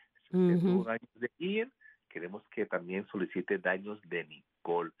incorrecta. Si usted tuvo daños de Ian, queremos que también solicite daños de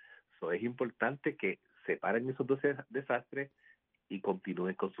Nicole. Es importante que separen esos dos desastres y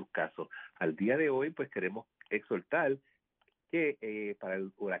continúen con sus casos. Al día de hoy, pues queremos exhortar que para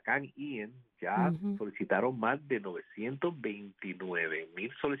el huracán Ian ya solicitaron más de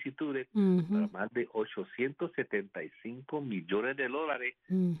 929,000 solicitudes para más de $875 millones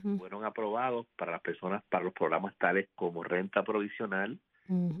fueron aprobados para las personas, para los programas tales como renta provisional,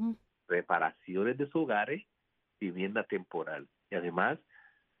 reparaciones de sus hogares, vivienda temporal, y además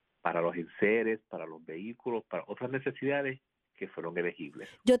para los enseres, para los vehículos, para otras necesidades que fueron elegibles.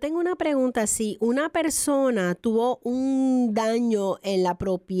 Yo tengo una pregunta. Si una persona tuvo un daño en la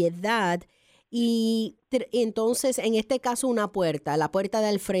propiedad y entonces en este caso la puerta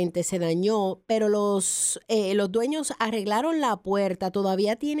del frente se dañó, pero los dueños arreglaron la puerta,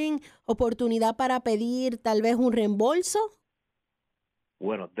 ¿todavía tienen oportunidad para pedir tal vez un reembolso?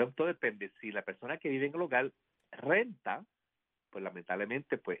 Bueno, todo depende. Si la persona que vive en el hogar renta, pues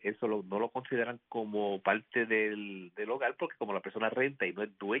lamentablemente pues eso no lo consideran como parte del hogar, porque como la persona renta y no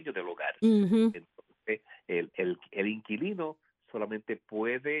es dueño del hogar, entonces el inquilino solamente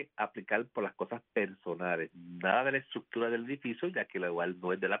puede aplicar por las cosas personales, nada de la estructura del edificio, ya que el hogar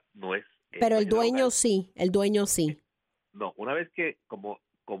no es pero el dueño sí, No, una vez que como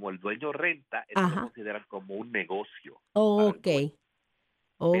el dueño renta, eso lo consideran como un negocio.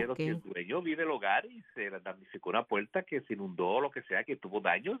 Pero si el dueño vive en el hogar y se damnificó una puerta que se inundó o lo que sea, que tuvo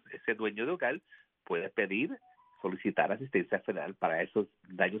daños, ese dueño de hogar puede solicitar asistencia federal para esos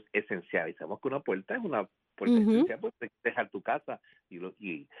daños esenciales. Sabemos que una puerta es una puerta esencial, pues dejar tu casa.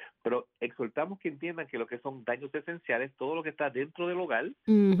 Pero exhortamos que entiendan que lo que son daños esenciales, todo lo que está dentro del hogar,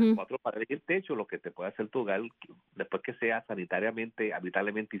 las 4 paredes y el techo, lo que te puede hacer tu hogar, después que sea sanitariamente,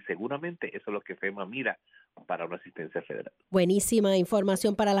 habitablemente y seguramente, eso es lo que FEMA mira para una asistencia federal. Buenísima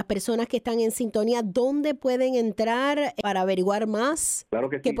información para las personas que están en sintonía. ¿Dónde pueden entrar para averiguar más? Claro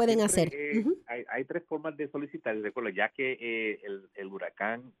que ¿Qué sí. pueden hacer? Hay 3 formas de solicitar. Recuerdo, ya que el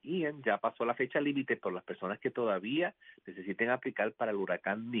huracán Ian ya pasó la fecha límite, por las personas que todavía necesiten aplicar para el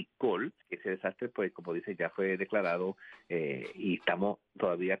huracán Nicole, que ese desastre, pues como dice, ya fue declarado y estamos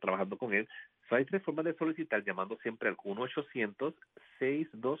todavía trabajando con él. Hay 3 formas de solicitar, llamando siempre al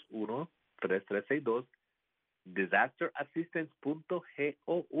 1-800-621-3362,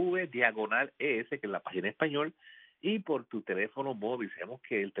 disasterassistance.gov/ES, que es la página en español, y por tu teléfono móvil. Sabemos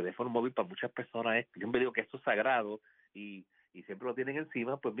que el teléfono móvil para muchas personas yo me digo que esto es sagrado y siempre lo tienen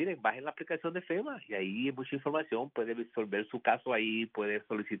encima. Pues miren, bajen la aplicación de FEMA y ahí hay mucha información, puede resolver su caso ahí, puede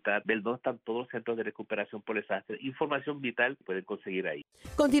solicitar del dónde están todos los centros de recuperación por desastre, información vital pueden conseguir ahí.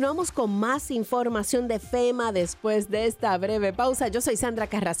 Continuamos con más información de FEMA después de esta breve pausa. Yo soy Sandra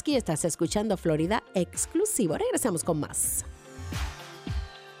Carrasquí, estás escuchando Florida Exclusivo. Regresamos con más.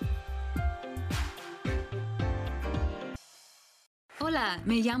 Hola,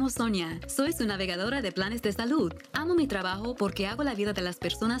 me llamo Sonia. Soy su navegadora de planes de salud. Amo mi trabajo porque hago la vida de las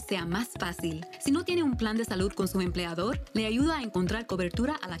personas sea más fácil. Si no tiene un plan de salud con su empleador, le ayudo a encontrar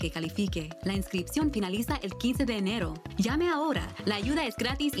cobertura a la que califique. La inscripción finaliza el 15 de enero. Llame ahora. La ayuda es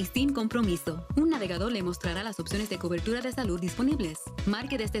gratis y sin compromiso. Un navegador le mostrará las opciones de cobertura de salud disponibles.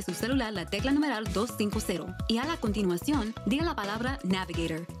 Marque desde su celular la tecla numeral 250 y a la continuación diga la palabra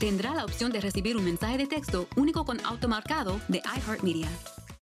Navigator. Tendrá la opción de recibir un mensaje de texto único con automarcado de iHeartMedia.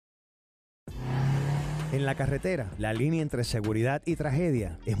 En la carretera, la línea entre seguridad y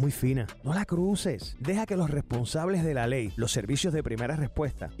tragedia es muy fina. No la cruces. Deja que los responsables de la ley, los servicios de primera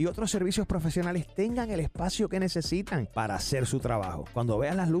respuesta y otros servicios profesionales tengan el espacio que necesitan para hacer su trabajo. Cuando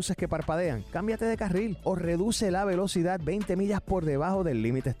veas las luces que parpadean, cámbiate de carril o reduce la velocidad 20 millas por debajo del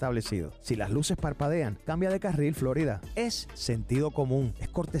límite establecido. Si las luces parpadean, cambia de carril, Florida. Es sentido común, es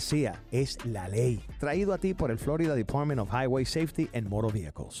cortesía, es la ley. Traído a ti por el Florida Department of Highway Safety and Motor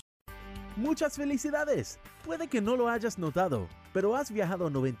Vehicles. Muchas felicidades. Puede que no lo hayas notado, pero has viajado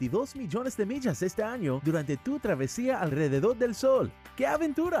 92 millones de millas este año durante tu travesía alrededor del Sol. ¡Qué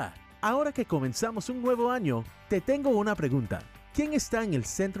aventura! Ahora que comenzamos un nuevo año, te tengo una pregunta. ¿Quién está en el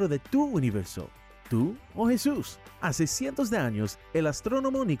centro de tu universo? ¿Tú o Jesús? Hace cientos de años, el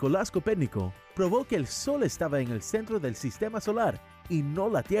astrónomo Nicolás Copérnico probó que el Sol estaba en el centro del sistema solar y no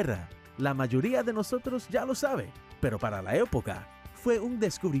la Tierra. La mayoría de nosotros ya lo sabe, pero para la época fue un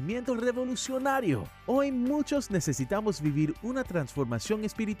descubrimiento revolucionario. Hoy muchos necesitamos vivir una transformación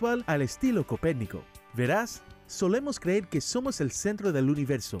espiritual al estilo Copérnico. Verás, solemos creer que somos el centro del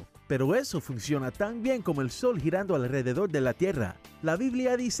universo, pero eso funciona tan bien como el Sol girando alrededor de la Tierra. La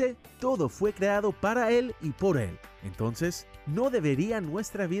Biblia dice, todo fue creado para Él y por Él. Entonces, ¿no debería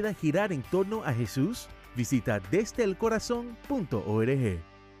nuestra vida girar en torno a Jesús? Visita desdeelcorazon.org.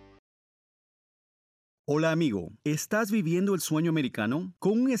 Hola amigo, ¿estás viviendo el sueño americano?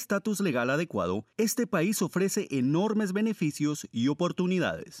 Con un estatus legal adecuado, este país ofrece enormes beneficios y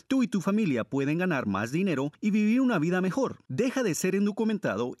oportunidades. Tú y tu familia pueden ganar más dinero y vivir una vida mejor. Deja de ser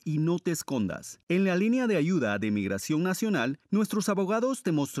indocumentado y no te escondas. En la línea de ayuda de Migración Nacional, nuestros abogados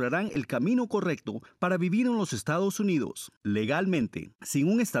te mostrarán el camino correcto para vivir en los Estados Unidos. Legalmente,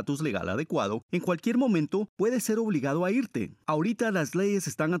 sin un estatus legal adecuado, en cualquier momento puedes ser obligado a irte. Ahorita las leyes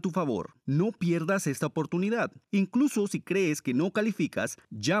están a tu favor. No pierdas esta oportunidad. Incluso si crees que no calificas,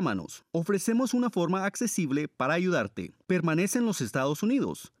 llámanos. Ofrecemos una forma accesible para ayudarte. Permanece en los Estados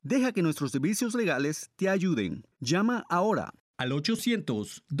Unidos. Deja que nuestros servicios legales te ayuden. Llama ahora al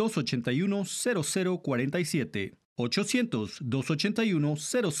 800-281-0047.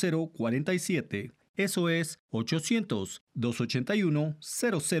 800-281-0047. Eso es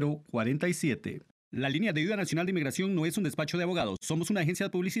 800-281-0047. La línea de ayuda nacional de inmigración no es un despacho de abogados. Somos una agencia de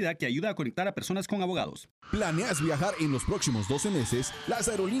publicidad que ayuda a conectar a personas con abogados. ¿Planeas viajar en los próximos 12 meses? Las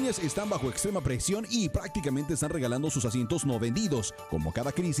aerolíneas están bajo extrema presión y prácticamente están regalando sus asientos no vendidos. Como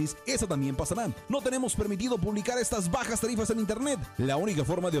cada crisis, esa también pasará. No tenemos permitido publicar estas bajas tarifas en internet. La única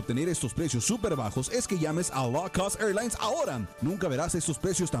forma de obtener estos precios súper bajos es que llames a Low Cost Airlines ahora. Nunca verás estos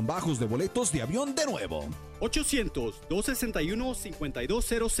precios tan bajos de boletos de avión de nuevo.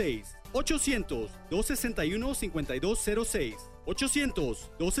 800-261-5206. 800-261-5206.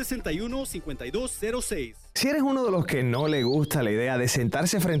 800-261-5206. Si eres uno de los que no le gusta la idea de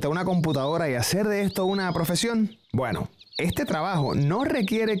sentarse frente a una computadora y hacer de esto una profesión, bueno, este trabajo no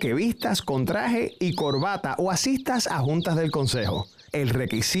requiere que vistas con traje y corbata o asistas a juntas del consejo. El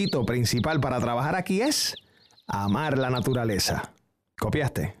requisito principal para trabajar aquí es amar la naturaleza.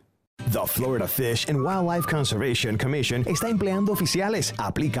 ¿Copiaste? The Florida Fish and Wildlife Conservation Commission está empleando oficiales.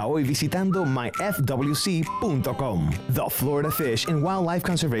 Aplica hoy visitando myfwc.com. The Florida Fish and Wildlife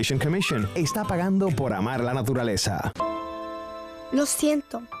Conservation Commission está pagando por amar la naturaleza. Lo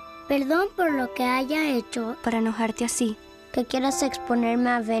siento. Perdón por lo que haya hecho para enojarte así. Que quieras exponerme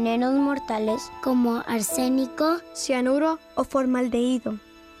a venenos mortales como arsénico, cianuro o formaldehído.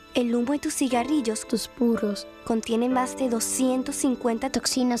 El humo de tus cigarrillos, tus puros, contienen más de 250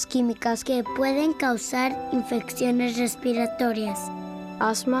 toxinas químicas que pueden causar infecciones respiratorias,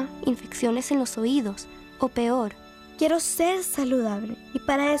 asma, infecciones en los oídos o peor. Quiero ser saludable y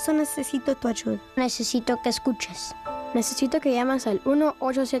para eso necesito tu ayuda. Necesito que escuches. Necesito que llames al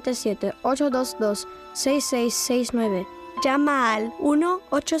 1-877-822-6669. Llama al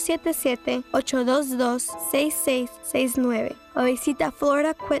 1-877-822-6669 o visita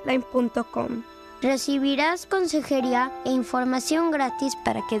floridaquitline.com. Recibirás consejería e información gratis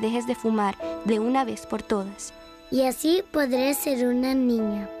para que dejes de fumar de una vez por todas. Y así podré ser una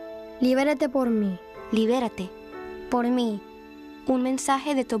niña. Libérate por mí. Libérate. Por mí. Un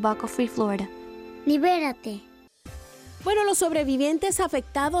mensaje de Tobacco Free Florida. Libérate. Bueno, los sobrevivientes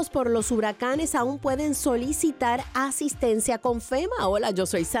afectados por los huracanes aún pueden solicitar asistencia con FEMA. Hola, yo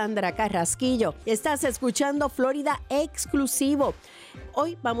soy Sandra Carrasquillo. Estás escuchando Florida Exclusivo.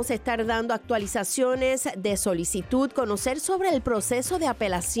 Hoy vamos a estar dando actualizaciones de solicitud, conocer sobre el proceso de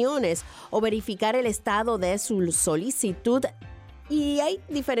apelaciones o verificar el estado de su solicitud. Y hay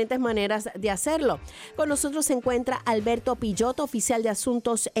diferentes maneras de hacerlo. Con nosotros se encuentra Alberto Pillot, oficial de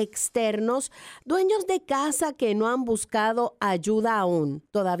Asuntos Externos. Dueños de casa que no han buscado ayuda aún,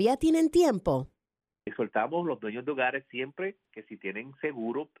 ¿todavía tienen tiempo? Exhortamos los dueños de hogares siempre que si tienen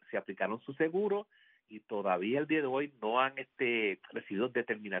seguro, si aplicaron su seguro y todavía el día de hoy no han recibido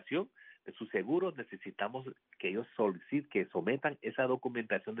determinación de su seguro. Necesitamos que ellos que sometan esa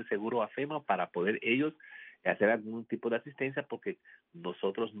documentación de seguro a FEMA para poder ellos hacer algún tipo de asistencia, porque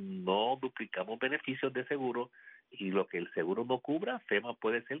nosotros no duplicamos beneficios de seguro, y lo que el seguro no cubra, FEMA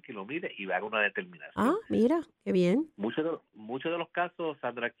puede ser que lo mire y haga una determinación. Ah, mira, qué bien. Muchos de los casos,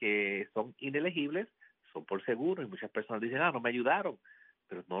 Sandra, que son inelegibles son por seguro, y muchas personas dicen, no me ayudaron,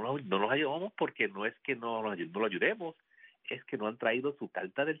 pero no los ayudamos porque no es que no lo ayudemos, es que no han traído su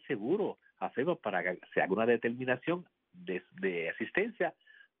carta del seguro a FEMA para que se haga una determinación de asistencia,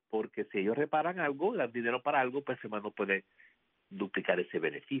 porque si ellos reparan algo, dan dinero para algo, pues FEMA no puede duplicar ese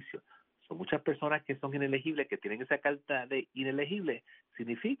beneficio. Son muchas personas que son inelegibles, que tienen esa carta de inelegible,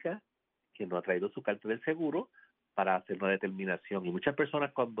 significa que no ha traído su carta del seguro para hacer una determinación. Y muchas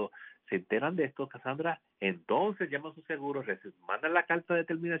personas, cuando se enteran de esto, Cassandra, entonces llaman a su seguro, mandan la carta de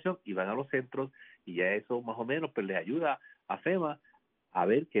determinación y van a los centros, y ya eso más o menos pues les ayuda a FEMA a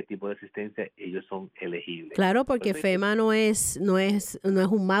ver qué tipo de asistencia ellos son elegibles. Claro, porque FEMA no es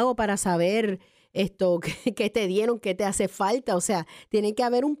un mago para saber qué te dieron, qué te hace falta. O sea, tiene que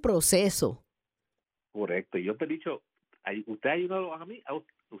haber un proceso. Correcto. Y yo te he dicho, usted ha ayudado a mí,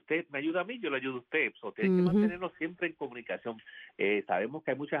 usted me ayuda a mí, yo le ayudo a usted. Tiene que mantenernos siempre en comunicación. Sabemos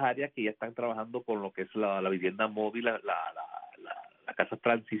que hay muchas áreas que ya están trabajando con lo que es la vivienda móvil, las casas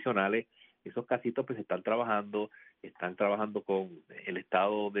transicionales. Esos casitos pues están trabajando con el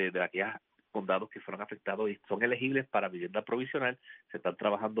estado de aquellos condados que fueron afectados y son elegibles para vivienda provisional. Se están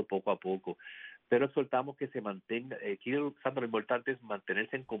trabajando poco a poco, pero exhortamos que se mantenga. Aquí, Sandra, lo importante es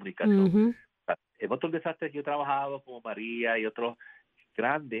mantenerse en comunicación. En otros desastres que he trabajado, como María y otros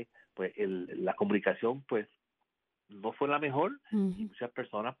grandes, pues la comunicación pues no fue la mejor, y muchas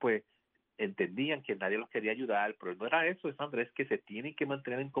personas pues entendían que nadie los quería ayudar, pero no era eso, Sandra, es que se tienen que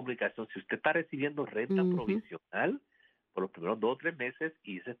mantener en comunicación. Si usted está recibiendo renta provisional por los primeros 2 o 3 meses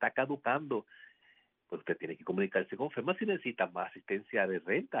y se está caducando, pues usted tiene que comunicarse con FEMA si necesita más asistencia de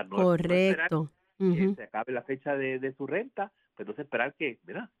renta. Correcto. No esperar que se acabe la fecha de su renta, pues entonces esperar que,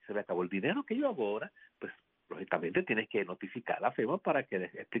 mira, se me acabó el dinero que yo hago ahora, pues lógicamente tienes que notificar a la FEMA para que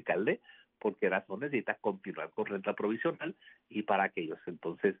explicarle por qué razón necesitas continuar con renta provisional, y para que ellos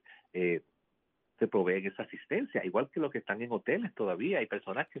entonces se proveen esa asistencia, igual que los que están en hoteles todavía. Hay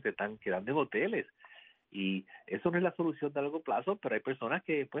personas que se están quedando en hoteles, y eso no es la solución de largo plazo, pero hay personas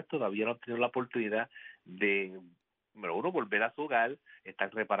que pues todavía no han tenido la oportunidad de, número uno, volver a su hogar, están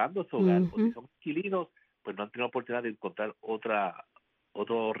reparando su hogar, o si son inquilinos, pues no han tenido la oportunidad de encontrar otro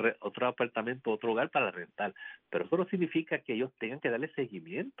apartamento, otro hogar para rentar. Pero eso no significa que ellos tengan que darle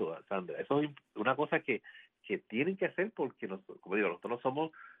seguimiento, Sandra. Eso es una cosa que tienen que hacer, porque como digo, nosotros no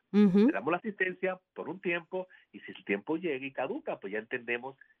somos, le damos la asistencia por un tiempo, y si el tiempo llega y caduca, pues ya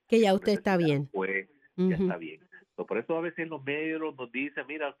entendemos que ya usted está bien. Pues ya está bien. Por eso a veces los medios nos dicen,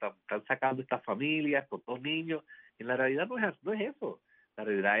 mira, están sacando estas familias con 2 niños. En la realidad no es eso. La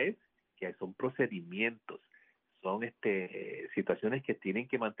realidad es que son procedimientos, son situaciones que tienen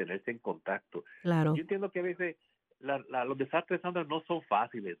que mantenerse en contacto. Claro. Yo entiendo que a veces los desastres, Sandra, no son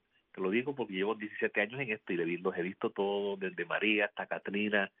fáciles. Te lo digo porque llevo 17 años en esto y los he visto todo, desde María hasta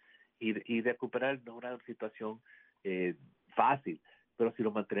Katrina, y recuperar no es una situación fácil, pero si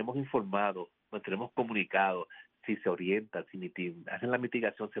los mantenemos informados, mantenemos comunicados, si se orientan, si hacen la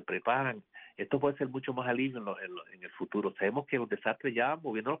mitigación, se preparan, esto puede ser mucho más alivio en el futuro. Sabemos que los desastres, ya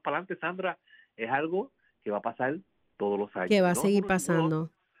moviéndonos para adelante, Sandra, es algo que va a pasar todos los años. Que va a seguir pasando.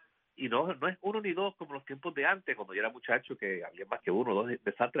 Y no es 1 ni 2 como los tiempos de antes, cuando yo era muchacho, que había más que 1 o 2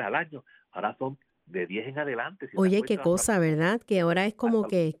 desastres al año. Ahora son de 10 en adelante. Oye, qué cosa, ¿verdad? Que ahora es como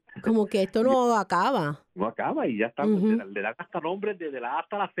que esto no acaba. No acaba, y ya está, le dan hasta nombres desde la A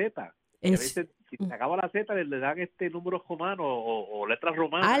hasta la Z. Y a veces, si se acaba la Z, le dan números romanos o letras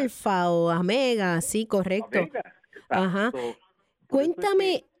romanas. Alfa o Omega, sí, correcto. Omega, ajá.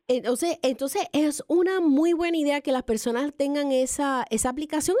 Cuéntame, entonces es una muy buena idea que las personas tengan esa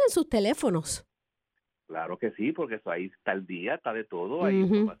aplicación en sus teléfonos. Claro que sí, porque eso ahí está el día, está de todo, hay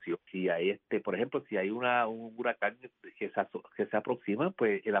información. Si hay por ejemplo, si hay un huracán que se aproxima,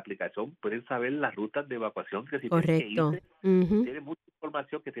 pues en la aplicación pueden saber las rutas de evacuación que si correcto. Tienen que irse. Tienen mucha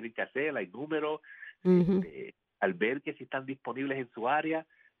información que tienen que hacer, hay números, al ver que si están disponibles en su área,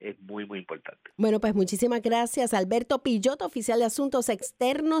 es muy, muy importante. Bueno, pues muchísimas gracias, Alberto Pillot, oficial de Asuntos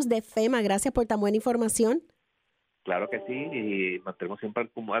Externos de FEMA. Gracias por tan buena información. Claro que sí, y mantenemos siempre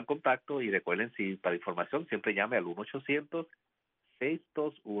al contacto, y recuerden, si para información siempre llame al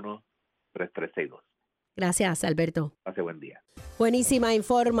 1-800-621-3362. Gracias, Alberto. Pase buen día. Buenísima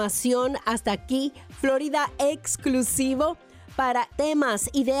información. Hasta aquí, Florida Exclusivo. Para temas,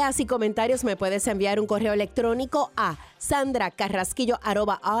 ideas y comentarios me puedes enviar un correo electrónico a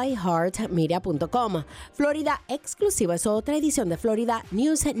sandracarrasquillo@iheartmedia.com. Florida Exclusiva es otra edición de Florida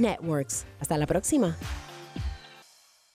News Networks. Hasta la próxima.